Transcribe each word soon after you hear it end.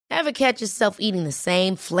Ever catch yourself eating the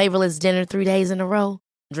same flavorless dinner 3 days in a row?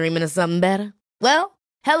 Dreaming of something better? Well,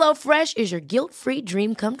 HelloFresh is your guilt-free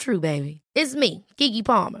dream come true, baby. It's me, Keke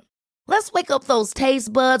Palmer. Let's wake up those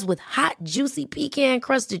taste buds with hot, juicy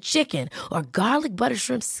pecan-crusted chicken or garlic butter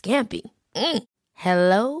shrimp scampi.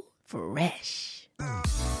 Hello Fresh.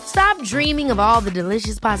 Stop dreaming of all the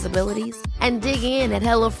delicious possibilities and dig in at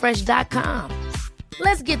HelloFresh.com.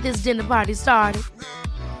 Let's get this dinner party started.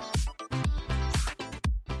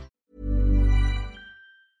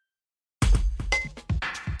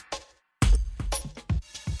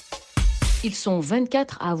 Ils sont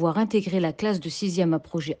 24 à avoir intégré la classe de 6e à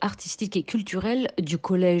projet artistique et culturel du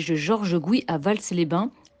collège Georges Gouy à Vals-les-Bains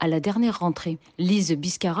à la dernière rentrée. Lise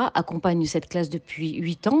Biscara accompagne cette classe depuis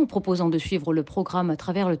 8 ans en proposant de suivre le programme à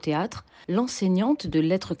travers le théâtre. L'enseignante de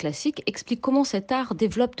lettres classiques explique comment cet art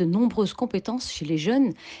développe de nombreuses compétences chez les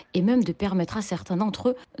jeunes et même de permettre à certains d'entre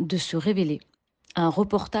eux de se révéler. Un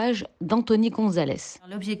reportage d'Anthony Gonzalez.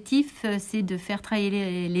 L'objectif, c'est de faire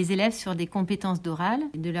travailler les élèves sur des compétences d'oral,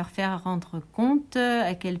 de leur faire rendre compte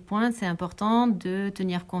à quel point c'est important de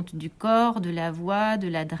tenir compte du corps, de la voix, de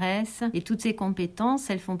l'adresse. Et toutes ces compétences,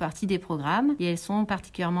 elles font partie des programmes et elles sont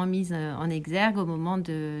particulièrement mises en exergue au moment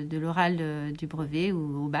de l'oral du brevet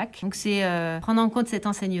ou au bac. Donc c'est prendre en compte cet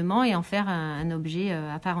enseignement et en faire un objet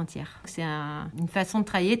à part entière. C'est une façon de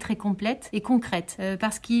travailler très complète et concrète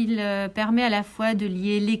parce qu'il permet à la fois de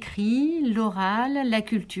lier l'écrit, l'oral, la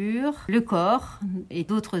culture, le corps et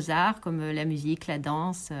d'autres arts comme la musique, la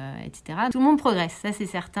danse, etc. Tout le monde progresse, ça c'est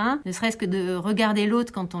certain. Ne serait-ce que de regarder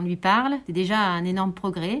l'autre quand on lui parle, c'est déjà un énorme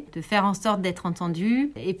progrès, de faire en sorte d'être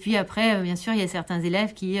entendu. Et puis après, bien sûr, il y a certains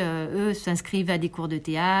élèves qui, eux, s'inscrivent à des cours de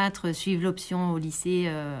théâtre, suivent l'option au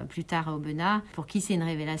lycée plus tard à Aubenas, pour qui c'est une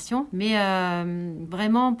révélation. Mais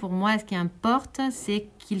vraiment, pour moi, ce qui importe, c'est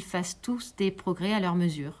qu'ils fassent tous des progrès à leur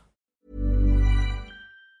mesure.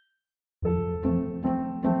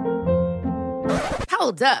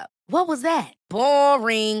 Hold up. What was that?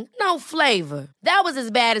 Boring. No flavor. That was as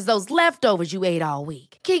bad as those leftovers you ate all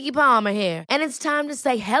week. Keke Palmer here, and it's time to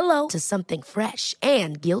say hello to something fresh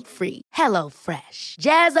and guilt-free. Hello Fresh.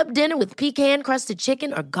 Jazz up dinner with pecan-crusted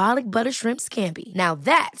chicken or garlic butter shrimp scampi. Now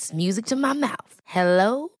that's music to my mouth.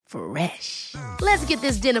 Hello Fresh. Let's get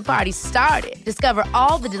this dinner party started. Discover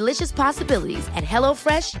all the delicious possibilities at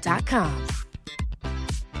HelloFresh.com.